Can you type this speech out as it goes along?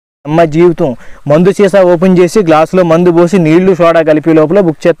అమ్మ జీవితం మందు సీసా ఓపెన్ చేసి గ్లాసులో మందు పోసి నీళ్లు సోడా కలిపి లోపల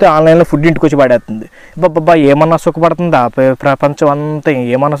బుక్ చేస్తే ఆన్లైన్లో ఫుడ్ ఇంటికి వచ్చి పడేస్తుంది. బాబా ఏమన్నా సుఖపడుతుందా? ప్రపంచం అంతా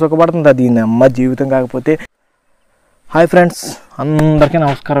ఏమన్నా సుఖపడుతుందా? దీని అమ్మ జీవితం కాకపోతే. హాయ్ ఫ్రెండ్స్, అందరికీ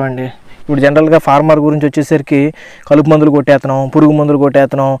నమస్కారం అండి. ఇప్పుడు జనరల్గా ఫార్మర్ గురించి వచ్చేసరికి కలుపు మందులు కొట్టేస్తున్నాం, పురుగు మందులు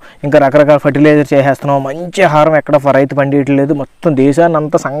కొట్టేస్తున్నాం, ఇంకా రకరకాల ఫర్టిలైజర్ చేసేస్తున్నాం. మంచి ఆహారం ఎక్కడ రైతు పండియట్లేదు. మొత్తం దేశాన్ని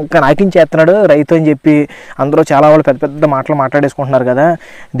అంతా నాకించేస్తున్నాడు రైతు అని చెప్పి అందరూ చాలా వాళ్ళు పెద్ద పెద్ద మాటలు మాట్లాడేసుకుంటున్నారు కదా.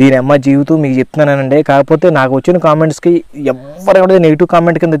 దీని అమ్మ జీవితం మీకు చెప్తున్నానండి. కాకపోతే నాకు వచ్చిన కామెంట్స్కి ఎవరు నెగిటివ్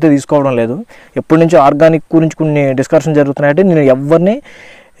కామెంట్ కింద అయితే తీసుకోవడం లేదు. ఎప్పటి నుంచో ఆర్గానిక్ గురించి కొన్ని డిస్కషన్ జరుగుతున్నాయంటే నేను ఎవరిని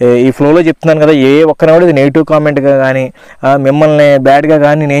ఈ ఫ్లోలో చెప్తున్నాను కదా. ఏ ఒక్కరిని ఇది నెగిటివ్ కామెంట్గా కానీ మిమ్మల్ని బ్యాడ్గా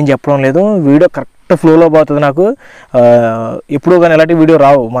కానీ నేను చెప్పడం లేదు. వీడియో కరెక్ట్ ఫ్లోలో పోతుంది. నాకు ఎప్పుడూ కానీ ఎలాంటి వీడియో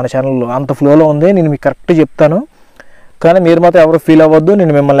రావు మన ఛానల్లో, అంత ఫ్లోలో ఉంది. నేను మీకు కరెక్ట్ చెప్తాను, కానీ మీరు మాత్రం ఎవరు ఫీల్ అవ్వద్దు.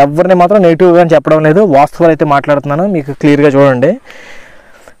 నేను మిమ్మల్ని ఎవరిని మాత్రం నెగిటివ్గా చెప్పడం లేదు, వాస్తవాలు అయితే మాట్లాడుతున్నాను. మీకు క్లియర్గా చూడండి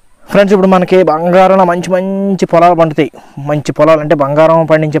ఫ్రెండ్స్. ఇప్పుడు మనకి బంగారంలో మంచి మంచి పొలాలు పండుతాయి. మంచి పొలాలు అంటే బంగారం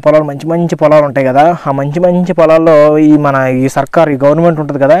పండించే పొలాలు, మంచి మంచి పొలాలు ఉంటాయి కదా. ఆ మంచి మంచి పొలాల్లో ఈ సర్కార్, ఈ గవర్నమెంట్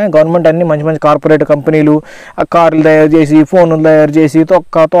ఉంటుంది కదా, గవర్నమెంట్ అన్ని మంచి మంచి కార్పొరేట్ కంపెనీలు కార్లు తయారు చేసి, ఫోన్లు తయారు చేసి,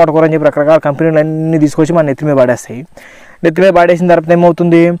 తోటకూర అని చెప్పి రకరకాల కంపెనీలు అన్నీ తీసుకొచ్చి మన నెత్తి మీద పడేస్తాయి. నెత్తి మీద పడేసిన తర్వాత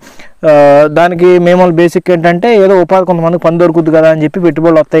ఏమవుతుంది, దానికి మేము బేసిక్ ఏంటంటే ఏదో ఉపాధి కొంతమందికి పని దొరుకుతుంది కదా అని చెప్పి,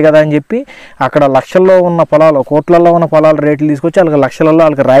 పెట్టుబడులు వస్తాయి కదా అని చెప్పి అక్కడ లక్షల్లో ఉన్న పొలాలు, కోట్లలో ఉన్న పొలాల రేట్లు తీసుకొచ్చి వాళ్ళకి లక్షలలో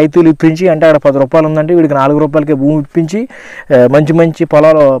వాళ్ళకి రాయితీలు ఇప్పించి, అంటే అక్కడ 10 రూపాయలు ఉందంటే వీడికి 4 రూపాయలకి భూమి ఇప్పించి మంచి మంచి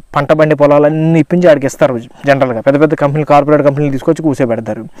పొలాలు, పంట పండే పొలాలు అన్నీ ఇప్పించి వాడికి ఇస్తారు. జనరల్గా పెద్ద పెద్ద కంపెనీలు, కార్పొరేట్ కంపెనీలు తీసుకొచ్చి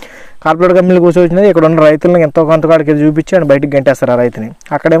కూర్చోబెడతారు. కార్పొరేట్ కంపెనీలు కూర్చొచ్చినది ఇక్కడ ఉన్న రైతులను ఎంతో కొంత కాడికి చూపించి ఆయన బయటకు గంటేస్తారు. ఆ రైతుని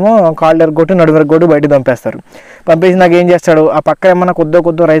అక్కడేమో కాళ్ళు ఎరగొట్టి నడుము ఎరగొట్టి బయటకు పంపేస్తారు. పంపేసి నాకు ఏం చేస్తాడు, ఆ పక్క ఏమన్నా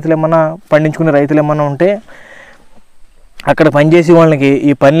కొద్ది రైతులు ఏమన్నా పండించుకునే రైతులు ఏమన్నా ఉంటే అక్కడ పనిచేసి వాళ్ళకి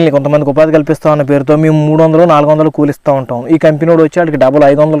ఈ పనిని కొంతమందికి ఉపాధి కల్పిస్తామన్న పేరుతో మేము 300-400 కూలిస్తూ ఉంటాం. ఈ కంపెనీ వచ్చి వాడికి డబుల్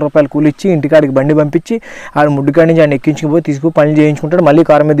 500 రూపాయలు కూలిచ్చి ఇంటికాడికి బండి పంపించి ఆడ ముడ్డుకాడి నుంచి ఆయన ఎక్కించుకుపోయి తీసుకుని పనులు చేయించుకుంటాడు. మళ్ళీ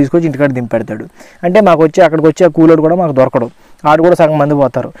కారు మీద తీసుకొచ్చి ఇంటికాడ దింపెడతాడు. అంటే మాకు వచ్చి అక్కడికి వచ్చి ఆ కూలోడు కూడా మాకు దొరకడు. ఆడు కూడా సగం మంది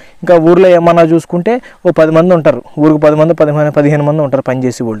పోతారు. ఇంకా ఊర్లో ఏమన్నా చూసుకుంటే ఓ 10 మంది ఉంటారు. ఊరికి 10 మంది 15 మంది ఉంటారు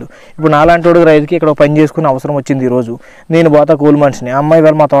పనిచేసే వాళ్ళు. ఇప్పుడు నాలాంటి వాడు రైతుకి ఇక్కడ పని చేసుకునే అవసరం వచ్చింది. ఈరోజు నేను పోతా కూలి మనిషిని, అమ్మాయి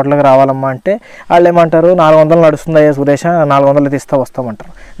వాళ్ళు మా తోటలోకి రావాలమ్మా అంటే వాళ్ళు ఏమంటారు, 400 నడుస్తుందయ్యా సురేష్, 400 తీస్తా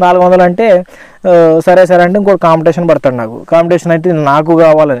వస్తామంటారు. 400 అంటే సరే సరే అంటే ఇంకోటి కాంపిటీషన్ పడతాడు. నాకు కాంపిటీషన్ అయితే నాకు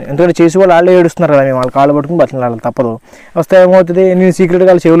కావాలని, ఎందుకంటే చేసి వాళ్ళు వాళ్ళే ఏడుస్తున్నారు కదా, మేము వాళ్ళ కాళ్ళు పట్టుకుని బతికి తప్పదు. వస్తే ఏమవుతుంది, నేను సీక్రెట్గా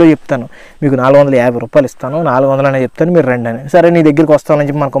వాళ్ళ చెవిలో చెప్తాను, మీకు 450 రూపాయలు ఇస్తాను, 400 అనే చెప్తాను, మీరు రండి అని. సరే నీ దగ్గరికి వస్తానని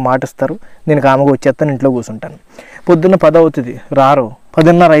చెప్పి మనకు మాట ఇస్తారు. నేను కామగా వచ్చేస్తాను, ఇంట్లో కూర్చుంటాను. పొద్దున్న 10 అవుతుంది రారు,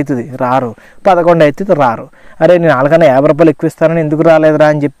 10:30 అవుతుంది రారు, 11 అవుతుంది రారు. అరే నేను వాళ్ళకన్నా 50 రూపాయలు ఎక్కువ ఇస్తానని ఎందుకు రాలేదురా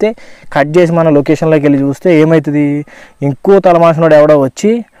అని చెప్తే కట్ చేసి మన లొకేషన్లోకి వెళ్ళి చూస్తే ఏమవుతుంది, ఇంకో తలమాసినోడు ఎవడో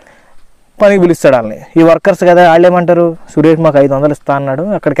వచ్చి పనికి పిలుస్తాడు వాళ్ళని. ఈ వర్కర్స్ కదా, వాళ్ళు ఏమంటారు, సురేష్ మాకు 500 ఇస్తా అన్నాడు,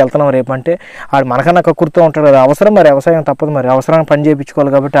 అక్కడికి వెళ్తున్నాం రేపు అంటే ఆడు మనకన్నా కక్కుర్తూ ఉంటాడు కదా. అవసరం మరి, వ్యవసాయం తప్పదు మరి, అవసరాన్ని పని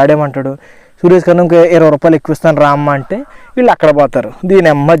చేయించుకోవాలి కాబట్టి ఆడేమంటాడు, సురేష్ కన్నా ఇంకో 20 రూపాయలు ఎక్కువ ఇస్తాను రా అమ్మ అంటే వీళ్ళు అక్కడ పోతారు.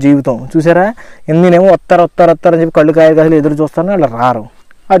 దీని అమ్మ జీవితం చూసారా. నేనేమో వస్తారు అని చెప్పి కళ్ళు కాయలు ఎదురు చూస్తాను, వాళ్ళు రారు,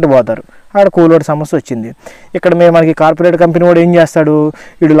 అటు పోతారు. ఆడ కూలోడి సమస్య వచ్చింది. ఇక్కడ మనకి కార్పొరేట్ కంపెనీ కూడా ఏం చేస్తాడు,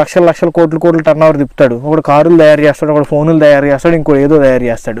 వీడు లక్షల కోట్లు టర్న్ ఓవర్ తిప్పుతాడు. ఒకడు కారులు తయారు చేస్తాడు, ఒకడు ఫోన్లు తయారు చేస్తాడు, ఇంకో ఏదో తయారు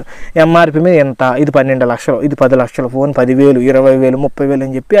చేస్తాడు. ఎంఆర్పీ మీద ఎంత, ఇది 12 లక్షలు, ఇది 10 లక్షలు, ఫోన్ 10,000, 20,000, 30,000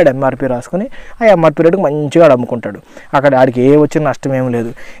 అని చెప్పి ఆడ ఎంఆర్పీ రాసుకొని ఆ ఎంఆర్పీ రేటుకి మంచిగా ఆడ అమ్ముకుంటాడు. అక్కడ ఆడికి ఏ వచ్చిన నష్టం ఏం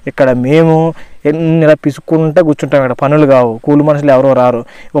లేదు. ఇక్కడ మేము ఇలా పిసుక్కుంటే కూర్చుంటాం. ఇక్కడ పనులు కావు, కూలి మనుషులు ఎవరో రారు.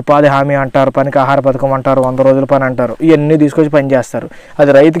 ఉపాధి హామీ అంటారు, పనికి ఆహార పథకం అంటారు, 100 రోజుల పని అంటారు, ఇవన్నీ తీసుకొచ్చి పని చేస్తారు.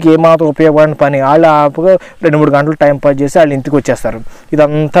 అది రైతుకి ఏమాత్రం ఉపయోగపడిన పని. వాళ్ళు ఆపుగా 2-3 గంటలు టైం పాస్ చేసి వాళ్ళు ఇంటికి వచ్చేస్తారు.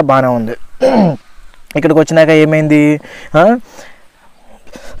 ఇదంతా బాగానే ఉంది. ఇక్కడికి వచ్చినాక ఏమైంది,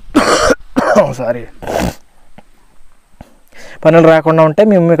 సారీ, పనులు రాకుండా ఉంటే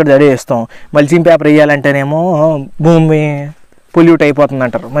మేము ఇక్కడ జడి చేస్తాం. మల్చింగ్ పేపర్ వేయాలంటేనేమో భూమి పొల్యూట్ అయిపోతుంది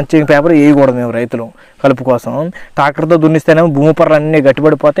అంటారు. మంచి పేపర్ వేయకూడదు మేము రైతులు కలుపు కోసం. ట్రాక్టర్తో దున్నిస్తేనేమో భూమి పొరలు అన్నీ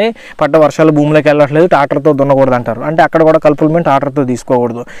గట్టిపడిపోతే, పడ్డ వర్షాలు భూమిలోకి వెళ్ళట్లేదు, ట్రాక్టర్తో దున్నకూడదు అంటారు. అంటే అక్కడ కూడా కలుపులు మేము ట్రాక్టర్తో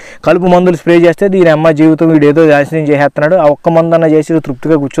తీసుకోకూడదు. కలుపు మందులు స్ప్రే చేస్తే దీని అమ్మ జీవితం వీడు ఏదో నాశనం చేసేస్తున్నాడు, ఆ ఒక్క మందు అన్న చేసి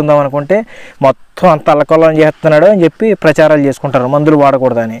తృప్తిగా కూర్చుందాం అనుకుంటే మొత్తం అంత అల్లకొల్లం చేస్తున్నాడు అని చెప్పి ప్రచారాలు చేసుకుంటారు, మందులు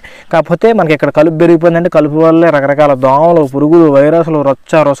వాడకూడదని. కాకపోతే మనకి ఇక్కడ కలుపు పెరిగిపోయిందంటే కలుపు వల్లే రకరకాల దోమలు, పురుగులు, వైరస్లు,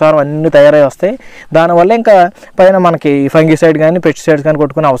 రొసారం అన్నీ తయారై వస్తాయి. దానివల్ల ఇంకా పైన మనకి ఫంగిసైడ్ కానీ పెస్టిసైడ్స్ కానీ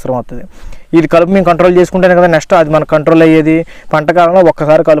కొట్టుకునే అవసరం అవుతుంది. ఇది కలుపు మేము కంట్రోల్ చేసుకుంటేనే కదా నెక్స్ట్ అది మనకు కంట్రోల్ అయ్యేది. పంట కాలంలో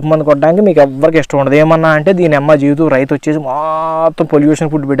ఒక్కసారి కలుపు మందు కొట్టడానికి మీకు ఎవరికి ఇష్టం ఉండదు. ఏమన్నా అంటే దీని అమ్మ జీవితం రైతు వచ్చేసి మొత్తం పొల్యూషన్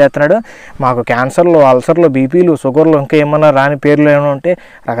ఫుడ్ పెట్టేస్తున్నాడు, మాకు క్యాన్సర్లు, అల్సర్లు, బీపీలు, షుగర్లు, ఇంకా ఏమన్నా రాని పేర్లు ఏమైనా ఉంటే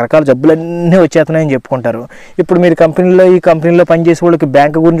రకరకాల జబ్బులన్నీ వచ్చేస్తున్నాయని చెప్పుకుంటారు. ఇప్పుడు మీరు ఈ కంపెనీలో పనిచేసే వాళ్ళకి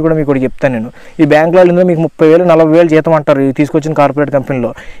బ్యాంక్ గురించి కూడా మీకు ఒకటి చెప్తాను నేను. ఈ బ్యాంకులో మీకు 30,000 40,000 జీతం అంటారు ఈ తీసుకొచ్చిన కార్పొరేట్ కంపెనీలో.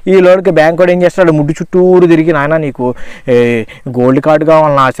 ఈ లోడికి బ్యాంక్ కూడా ఏం చేస్తాడు, ముడ్డు చుట్టూరు తిరిగి నాయన నీకు గోల్డ్ కార్డు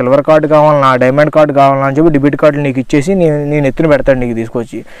కావాలన్నా, సిల్వర్ కార్డు కావాలన్నా, డైమండ్ కార్డు కావాలన్నా అని చెప్పి డెబిట్ కార్డులు నీకు ఇచ్చేసి నేను ఎత్తున పెడతాడు నీకు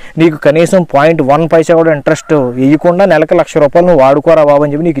తీసుకొచ్చి. నీకు కనీసం 0.1 పైసా కూడా ఇంట్రెస్ట్ వేయకుండా నెలకు ₹1,00,000 నువ్వు వాడుకోరా బాబు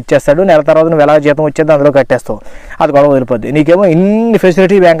అని చెప్పి నీకు ఇచ్చేస్తాడు. నెల తర్వాత నువ్వు ఎలా జీతం వచ్చేది అందులో కట్టేస్తావు, అది గొడవ వదిలిపోద్ది. నీకేమో ఇన్ని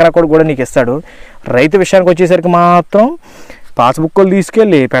ఫెసిలిటీ బ్యాంక్ అకౌంట్ కూడా నీకు ఇస్తాడు. రైతు విషయానికి వచ్చేసరికి మాత్రం పాస్బుక్లు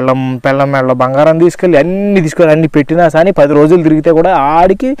తీసుకెళ్ళి పెళ్ళం మెళ్ళ బంగారం తీసుకెళ్ళి అన్నీ పెట్టినా కానీ 10 రోజులు తిరిగితే కూడా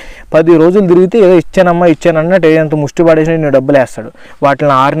ఆడికి 10 రోజులు తిరిగితే ఏదో ఇచ్చానన్నట్టు ఏదంత ముష్టి పడేసి నేను డబ్బులు వేస్తాడు.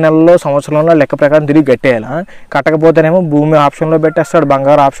 వాటిని 6 నెలల్లో సంవత్సరంలో లెక్క ప్రకారం తిరిగి కట్టేయాలి. కట్టకపోతేనేమో భూమి ఆప్షన్లో పెట్టేస్తాడు,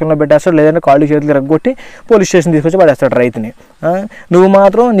 బంగారం ఆప్షన్లో పెట్టేస్తాడు, లేదంటే కాళ్ళు చేతులు ఎరగొట్టి పోలీస్ స్టేషన్ తీసుకొచ్చి పడేస్తాడు రైతుని. నువ్వు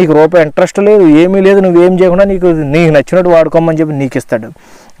మాత్రం నీకు రూపాయి ఇంట్రెస్ట్ లేదు, ఏమీ లేదు, నువ్వేం చేయకుండా నీకు నచ్చినట్టు వాడుకోమని చెప్పి నీకు ఇస్తాడు.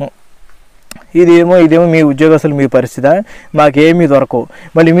 ఇదేమో మీ ఉద్యోగస్తులు మీ పరిస్థితి, మాకేమీ దొరకవు.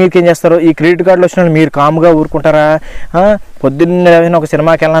 మళ్ళీ మీకేం చేస్తారు, ఈ క్రెడిట్ కార్డులు వచ్చిన మీరు కామ్గా ఊరుకుంటారా? పొద్దున్నే ఒక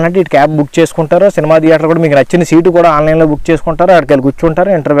సినిమాకి వెళ్ళాలంటే ఇటు క్యాబ్ బుక్ చేసుకుంటారు, సినిమా థియేటర్ కూడా మీకు నచ్చిన సీటు కూడా ఆన్లైన్లో బుక్ చేసుకుంటారు, అక్కడికి వెళ్ళి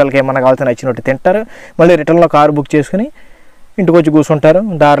కూర్చుంటారు, ఇంటర్వెల్కి ఏమన్నా కావాల్సిన నచ్చినట్టు తింటారు, మళ్ళీ రిటర్న్లో కారు బుక్ చేసుకుని ఇంటికి వచ్చి కూర్చుంటారు.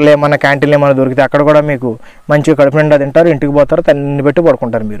 దారిలో ఏమన్నా క్యాంటీన్లో ఏమైనా దొరికితే అక్కడ కూడా మీకు మంచిగా కడుపు నిండా తింటారు, ఇంటికి పోతారు, తన్ని పెట్టి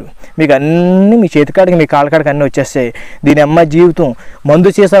పడుకుంటారు. మీకు అన్నీ మీ చేతికాడికి మీ కాళ్ళకాడికి అన్నీ వచ్చేస్తాయి. దీని అమ్మ జీవితం.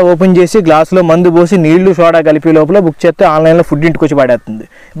 మందు సీసా ఓపెన్ చేసి గ్లాసులో మందు పోసి నీళ్లు సోడా కలిపి లోపల బుక్ చేస్తే ఆన్లైన్లో ఫుడ్ ఇంటికి వచ్చి పడేస్తుంది.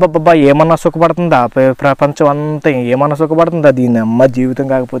 బాబా ఏమన్నా సుఖపడుతుందా ప్రపంచం అంతా, ఏమన్నా సుఖపడుతుందా? దీని అమ్మ జీవితం.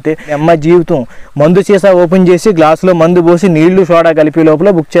 కాకపోతే అమ్మ జీవితం. మందు సీసా ఓపెన్ చేసి గ్లాసులో మందు పోసి నీళ్లు సోడా కలిపి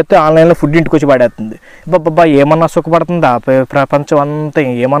లోపల బుక్ చేస్తే ఆన్లైన్లో ఫుడ్ ఇంటికి వచ్చి పడేస్తుంది. బాబా ఏమన్నా సుఖపడుతుందా ప్రపంచం అంతా,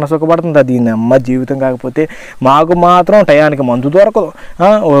 ఏమన్నా సుఖపడుతుందా? దీని అమ్మ జీవితం. కాకపోతే మాకు మాత్రం టయానికి మందు దొరకదు,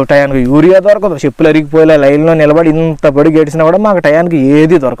 టయానికి యూరియా దొరకదు, చెప్పులు అరిగిపోయేలా లైన్లో నిలబడి ఇంత బడి గడిచినా కూడా మాకు టయానికి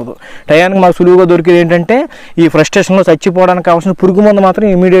ఏది దొరకదు. టయానికి మాకు సులువుగా దొరికేది ఏంటంటే ఈ ఫ్రస్ట్రేషన్లో చచ్చిపోవడానికి కావాల్సిన పురుగు మందు మాత్రం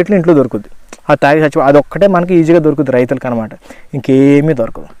ఇమీడియట్లీ ఇంట్లో దొరుకుతుంది. అది తాగి అదొక్కటే మనకి ఈజీగా దొరుకుతుంది రైతులకు అనమాట, ఇంకేమీ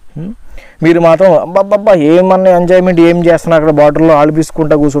దొరకదు. మీరు మాత్రం అబ్బబ్బబ్బా ఏమన్నా ఎంజాయ్మెంట్ ఏం చేస్తున్నారు, అక్కడ బార్డర్లో ఆళ్ళు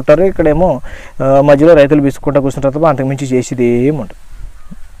బీసుకుంటా కూర్చుంటారు, ఇక్కడేమో మధ్యలో రైతులు బీసుకుంటా కూర్చుంటారు తప్ప అంతకుమించి చేసేది ఏముంటుంది.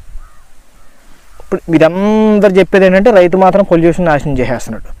 ఇప్పుడు మీరందరూ చెప్పేది ఏంటంటే రైతు మాత్రం పొల్యూషన్ నాశనం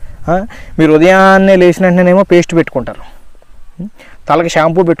చేసేస్తున్నాడు. మీరు ఉదయాన్నే లేచిన వెంటనేమో పేస్ట్ పెట్టుకుంటారు, తలకి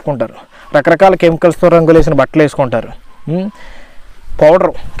షాంపూ పెట్టుకుంటారు, రకరకాల కెమికల్స్తో రంగులు వేసిన బట్టలు వేసుకుంటారు,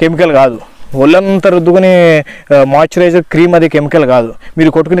 పౌడర్ కెమికల్ కాదు, ఒళ్ళంతా రుద్దుకుని మాయిశ్చరైజర్ క్రీమ్ అది కెమికల్ కాదు, మీరు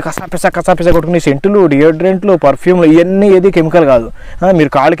కొట్టుకుని కసాపిసా కొట్టుకుని సెంటులు, డియోడ్రెంట్లు, పర్ఫ్యూమ్లు ఇవన్నీ ఏది కెమికల్ కాదు. మీరు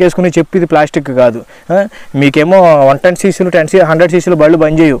కాళ్ళకి వేసుకుని చెప్పి ఇది ప్లాస్టిక్ కాదు. మీకేమో 110 cc 100 cc బళ్ళు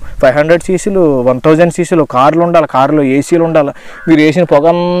బంద్ చేయు, 500 cc 1000 cc కార్లు ఉండాలి, కారులో ఏసీలు ఉండాలి. మీరు వేసిన పొగ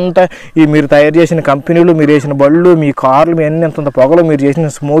అంతా ఈ మీరు తయారు చేసిన కంపెనీలు, మీరు వేసిన బళ్ళు, మీ కార్లు, మీ అన్ని ఎంత పొగలు, మీరు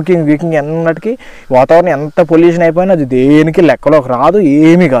చేసిన స్మోకింగ్ వీకింగ్ అన్నటికీ వాతావరణం ఎంత పొల్యూషన్ అయిపోయినా అది దేనికి లెక్కలోకి రాదు,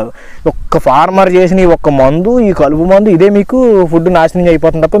 ఏమీ కాదు. ఒక్క ఫార్మర్ చేసిన ఈ ఒక్క మందు, ఈ కలుపు మందు, ఇదే మీకు ఫుడ్ నాశనం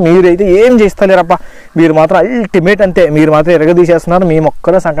అయిపోతుంది తప్ప మీరైతే ఏం చేస్తలేరప్ప. మీరు మాత్రం అల్టిమేట్ అంతే, మీరు మాత్రం ఎరగదీసేస్తున్నారు, మేము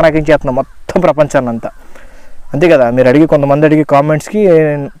ఒక్కరే సంక్రాంతించేస్తున్నాం మొత్తం ప్రపంచాన్ని అంతా. అంతే కదా, మీరు కొంతమంది అడిగి కామెంట్స్కి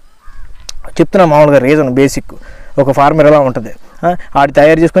చెప్తున్నా మామూలుగా రీజన్ బేసిక్. ఒక ఫార్మర్ ఎలా ఉంటుంది, ఆడి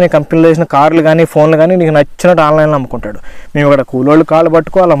తయారు చేసుకునే కంపెనీలో వేసిన కార్లు కానీ ఫోన్లు కానీ నీకు నచ్చినట్టు ఆన్లైన్లో అమ్ముకుంటాడు. మేము ఇక్కడ కూలోళ్ళు కాళ్ళు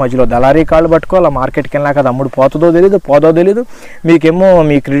పట్టుకోవాలా, మధ్యలో దళారీ కాళ్ళు పట్టుకోవాలా, మార్కెట్కి వెళ్ళాక అది అమ్ముడు పోతుందో తెలీదు. మీకేమో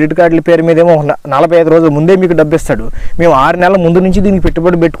మీ క్రెడిట్ కార్డుల పేరు మీద ఏమో 45 రోజుల ముందే మీకు డబ్బు ఇస్తాడు. మేము 6 నెలల ముందు నుంచి దీనికి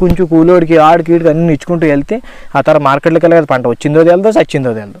పెట్టుబడి పెట్టుకుంటూ కూలోడికి ఆడికి వీడికి అన్ని ఇచ్చుకుంటూ వెళ్తే ఆ తర్వాత మార్కెట్లోకి వెళ్ళి పంట వచ్చిందో తెలియదు,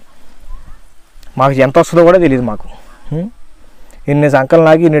 చచ్చిందో తెలియదు, మాకు ఎంత వస్తుందో కూడా తెలియదు. మాకు ఇన్ని సంకలు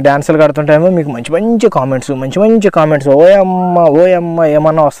నాకి ఇన్ని డ్యాన్సులు కడుతుంటాయేమో మీకు మంచి కామెంట్స్ ఓయమ్మ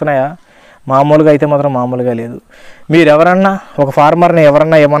ఏమన్నా వస్తున్నాయా? మామూలుగా అయితే మాత్రం మామూలుగా లేదు. మీరు ఎవరన్నా ఒక ఫార్మర్ని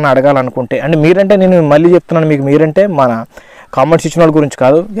ఏమన్నా అడగాలనుకుంటే, అంటే మీరంటే నేను మళ్ళీ చెప్తున్నాను మీకు, మీరంటే మన కామెంట్స్ ఇచ్చిన వాళ్ళ గురించి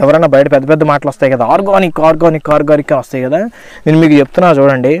కాదు, ఎవరైనా బయట పెద్ద మాటలు వస్తాయి కదా, ఆర్గానిక్ వస్తాయి కదా, నేను మీకు చెప్తున్నా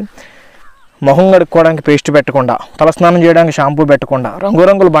చూడండి. మొహం కడుక్కోవడానికి పేస్ట్ పెట్టకుండా, తలస్నానం చేయడానికి షాంపూ పెట్టకుండా,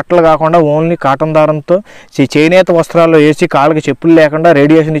 రంగురంగుల బట్టలు కాకుండా ఓన్లీ కాటన్ దారంతో చేనేత వస్త్రాల్లో వేసి కాళ్ళకి చెప్పులు లేకుండా,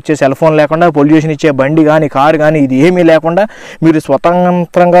 రేడియేషన్ ఇచ్చే సెల్ ఫోన్ లేకుండా, పొల్యూషన్ ఇచ్చే బండి కానీ కారు కానీ ఇది ఏమీ లేకుండా మీరు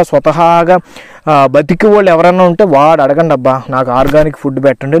స్వతహాగా బతికి వాళ్ళు ఎవరన్నా ఉంటే వాడు అడగండి, అబ్బా నాకు ఆర్గానిక్ ఫుడ్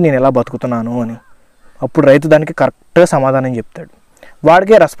పెట్టండి నేను ఎలా బతుకుతున్నాను అని. అప్పుడు రైతు దానికి కరెక్ట్గా సమాధానం చెప్తాడు.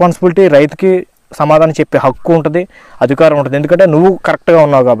 వాడికే రెస్పాన్సిబిలిటీ, రైతుకి సమాధానం చెప్పే హక్కు ఉంటుంది, అధికారం ఉంటుంది. ఎందుకంటే నువ్వు కరెక్ట్గా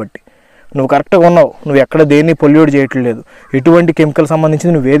ఉన్నావు కాబట్టి. నువ్వు కరెక్ట్గా ఉన్నావు, నువ్వు ఎక్కడ దేన్ని పొల్యూట్ చేయట్లేదు, ఎటువంటి కెమికల్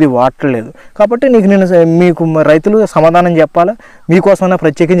సంబంధించింది నువ్వు ఏది వాడట్లేదు. కాబట్టి నీకు నేను మీకు రైతులు సమాధానం చెప్పాలా, మీకోసమైనా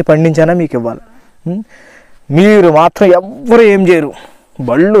ప్రత్యేకించి పండించానా మీకు ఇవ్వాలి. మీరు మాత్రం ఎవ్వరు ఏం చేయరు.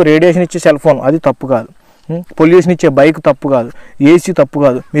 బళ్ళు రేడియేషన్ ఇచ్చే సెల్ ఫోన్ అది తప్పు కాదు, పొల్యూషన్ ఇచ్చే బైక్ తప్పు కాదు, ఏసీ తప్పు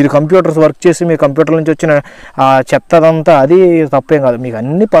కాదు, మీరు కంప్యూటర్స్ వర్క్ చేసి మీ కంప్యూటర్ నుంచి వచ్చిన ఆ చెత్తదంతా అది తప్పేం కాదు, మీకు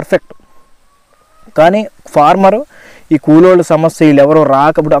అన్నీ పర్ఫెక్ట్. కానీ ఫార్మరు ఈ కూలోళ్ళ సమస్య వీళ్ళు ఎవరో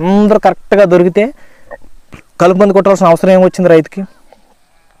రాకపోతే అందరూ కరెక్ట్గా దొరికితే కలుపు మందు కొట్టాల్సిన అవసరం ఏమొచ్చింది రైతుకి?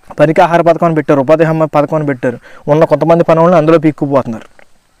 పనికి ఆహార పథకాన్ని పెట్టారు, ఉపాధి హామీ పథకాన్ని పెట్టారు, ఉన్న కొంతమంది పని వాళ్ళని అందులో పీక్కుపోతున్నారు.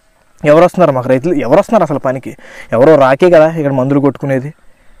 ఎవరు వస్తున్నారు మాకు రైతులు? ఎవరు వస్తున్నారు అసలు పనికి? ఎవరో రాకే కదా ఇక్కడ మందులు కొట్టుకునేది.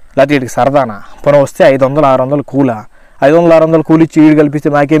 లేకపోతే వీడికి సరదానా? పని వస్తే 500-600 కూలా, 500-600 కూలి ఇచ్చి వీడు కలిపిస్తే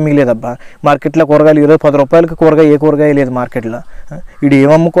మాకేం మిగిలేదబ్బా. మార్కెట్లో కూరగాయలు ఈరోజు 10 రూపాయలకి కూరగాయ, ఏ కూరగాయ లేదు మార్కెట్లో. వీడు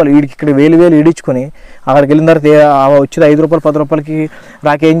ఏం అమ్ముకోవాలి? వీడికి ఇక్కడ వేలు ఇడించుకొని అక్కడికి వెళ్ళిన తర్వాత వచ్చేది 5 రూపాయలు 10 రూపాయలకి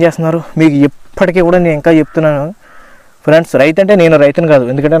రాకేం చేస్తున్నారు? మీకు ఎప్పటికీ కూడా నేను ఇంకా చెప్తున్నాను ఫ్రెండ్స్, రైతు అంటే నేను రైతుని కాదు,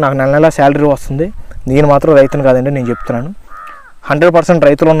 ఎందుకంటే నాకు నెల శాలరీ వస్తుంది, నేను మాత్రం రైతుని కాదండి. నేను చెప్తున్నాను 100%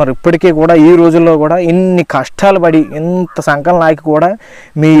 రైతులు ఉన్నారు ఇప్పటికీ కూడా. ఈ రోజుల్లో కూడా ఇన్ని కష్టాలు పడి ఇంత సంకలం నాకి కూడా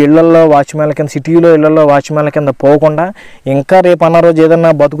మీ ఇళ్లలో వాచ్మెన్ల కింద, సిటీలో ఇళ్లలో వాచ్మెన్ల కింద పోకుండా ఇంకా రేపు అన్న రోజు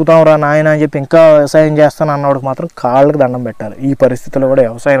ఏదన్నా బతుకుతాం రా నాయన అని చెప్పి ఇంకా వ్యవసాయం చేస్తాను అన్నవాడికి మాత్రం కాళ్ళకి దండం పెట్టాలి. ఈ పరిస్థితుల్లో కూడా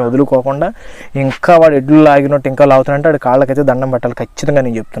వ్యవసాయం వదులుకోకుండా ఇంకా వాడు ఎడ్లు లాగినట్టు ఇంకా లాగుతానంటే వాడి కాళ్ళకైతే దండం పెట్టాలి ఖచ్చితంగా.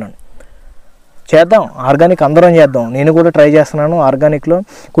 నేను చెప్తున్నాను చేద్దాం, ఆర్గానిక్ అందరం చేద్దాం. నేను కూడా ట్రై చేస్తున్నాను ఆర్గానిక్లో.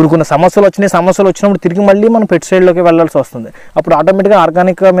 కొన్ని సమస్యలు వచ్చినప్పుడు తిరిగి మళ్ళీ మనం పెస్టిసైడ్లోకి వెళ్ళాల్సి వస్తుంది. అప్పుడు ఆటోమేటిక్గా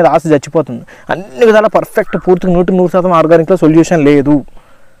ఆర్గానిక్ మీద ఆశ చచ్చిపోతుంది. అన్ని విధాలా పర్ఫెక్ట్ పూర్తిగా 100% ఆర్గానిక్లో సొల్యూషన్ లేదు.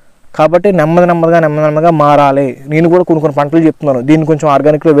 కాబట్టి నెమ్మదిగా మారాలి. నేను కూడా కొన్ని పంటలు చెప్తున్నాను, దీన్ని కొంచెం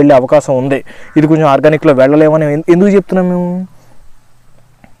ఆర్గానిక్లో వెళ్ళే అవకాశం ఉంది, ఇది కొంచెం ఆర్గానిక్లో వెళ్ళలేమని ఎందుకు చెప్తున్నాం? మేము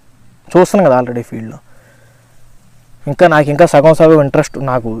చూస్తున్నాం కదా ఆల్రెడీ ఫీల్డ్లో. నాకు ఇంకా సగం ఇంట్రెస్ట్,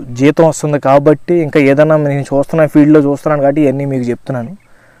 నాకు జీతం వస్తుంది కాబట్టి ఇంకా ఏదైనా నేను ఫీల్డ్లో చూస్తున్నాను కాబట్టి ఇవన్నీ మీకు చెప్తున్నాను.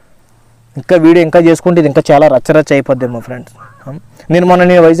 ఇంకా వీడియో ఇంకా చేసుకుంటే ఇది ఇంకా చాలా రచ్చరచ్చ అయిపోద్ది మా ఫ్రెండ్స్. నేను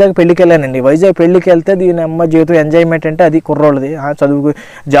వైజాగ్ పెళ్ళికి వెళ్ళానండి. వైజాగ్ పెళ్ళికి వెళ్తే దీని అమ్మ జీవితం ఎంజాయ్మెంట్ అంటే అది కుర్రోళ్ళది. చదువుకు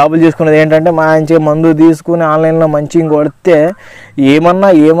జాబులు చేసుకునేది ఏంటంటే మంచిగా మందు తీసుకుని ఆన్లైన్లో మంచిగా కొడితే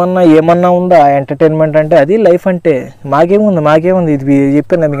ఏమన్నా ఉందా ఎంటర్టైన్మెంట్ అంటే? అది లైఫ్ అంటే. మాకేముంది ఇది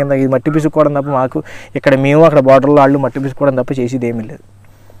చెప్పాను మీకు ఇంత, ఇది మట్టి పిసుకోవడం తప్ప మాకు ఇక్కడ మేము అక్కడ బార్డర్లో వాళ్ళు మట్టి పిసుకోవడం తప్ప చేసేది ఏమీ లేదు.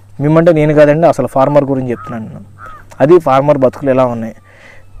 మేమంటే నేను కాదండి, అసలు ఫార్మర్ గురించి చెప్తున్నాను. అది ఫార్మర్ బతుకులు ఎలా ఉన్నాయి.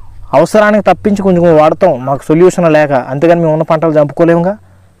 అవసరానికి తప్పించి కొంచెం వాడతాం మాకు సొల్యూషన్ లేక, అంతేగాని మేము ఉన్న పంటలు చంపుకోలేముగా.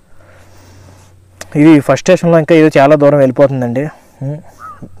 ఇది ఫస్ట్ స్టేషన్లో ఇంకా ఏదో చాలా దూరం వెళ్ళిపోతుందండి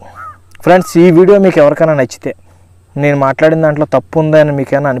ఫ్రెండ్స్. ఈ వీడియో మీకు ఎవరికైనా నచ్చితే, నేను మాట్లాడిన దాంట్లో తప్పు ఉందని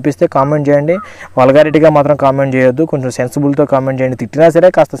మీకు ఏమైనా అనిపిస్తే కామెంట్ చేయండి. వల్గారిటీగా మాత్రం కామెంట్ చేయొద్దు, కొంచెం సెన్సిబుల్తో కామెంట్ చేయండి. తిట్టినా సరే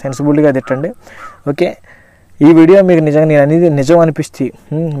కాస్త సెన్సిబుల్గా తిట్టండి, ఓకే. ఈ వీడియో మీకు నిజంగా నేను అనేది నిజం అనిపిస్తే,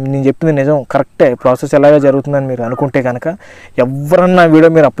 నేను చెప్పింది నిజం కరెక్టే, ప్రాసెస్ ఎలాగా జరుగుతుందని మీరు అనుకుంటే కనుక ఎవరన్నా వీడియో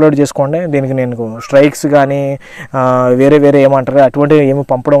మీరు అప్లోడ్ చేసుకోండి. దీనికి నేను స్ట్రైక్స్ కానీ వేరే ఏమంటారు అటువంటివి ఏమి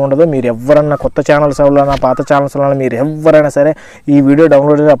పంపడం ఉండదు. మీరు ఎవరన్నా కొత్త ఛానల్స్ వల్ల పాత ఛానల్స్ వల్ల మీరు ఎవరైనా సరే ఈ వీడియో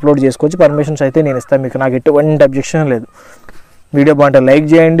డౌన్లోడ్ చేసి అప్లోడ్ చేసుకోవచ్చు. పర్మిషన్స్ అయితే నేను ఇస్తాను మీకు, నాకు ఎటువంటి అబ్జెక్షన్ లేదు. వీడియో బాగుంటే లైక్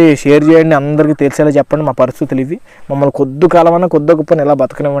చేయండి, షేర్ చేయండి, అందరికీ తెలిసేలా చెప్పండి మా పరిస్థితులు ఇవి. మమ్మల్ని కొద్ది కాలమన్నా కొద్ది గొప్పని ఎలా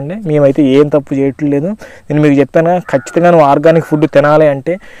బతకనివ్వండి. మేమైతే ఏం తప్పు చేయట్లేదు. నేను మీకు చెప్పాను ఖచ్చితంగా నువ్వు ఆర్గానిక్ ఫుడ్ తినాలి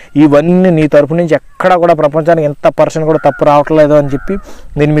అంటే ఇవన్నీ నీ తరపు నుంచి ఎక్కడా కూడా ప్రపంచానికి ఎంత పర్సెంట్ కూడా తప్పు రావట్లేదు అని చెప్పి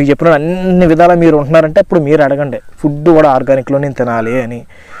నేను మీకు చెప్పిన అన్ని విధాలా మీరు ఉంటున్నారంటే అప్పుడు మీరు అడగండి ఫుడ్ కూడా ఆర్గానిక్లో నేను తినాలి అని.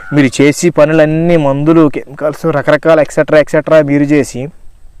 మీరు చేసి పనులన్నీ మందులు, కెమికల్స్, రకరకాల ఎక్సెట్రా మీరు చేసి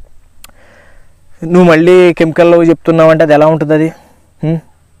నువ్వు మళ్ళీ కెమికల్లో చెప్తున్నావు అంటే అది ఎలా ఉంటుంది? అది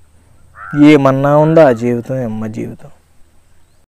ఏమన్నా ఉందా జీవితం? అమ్మ జీవితం.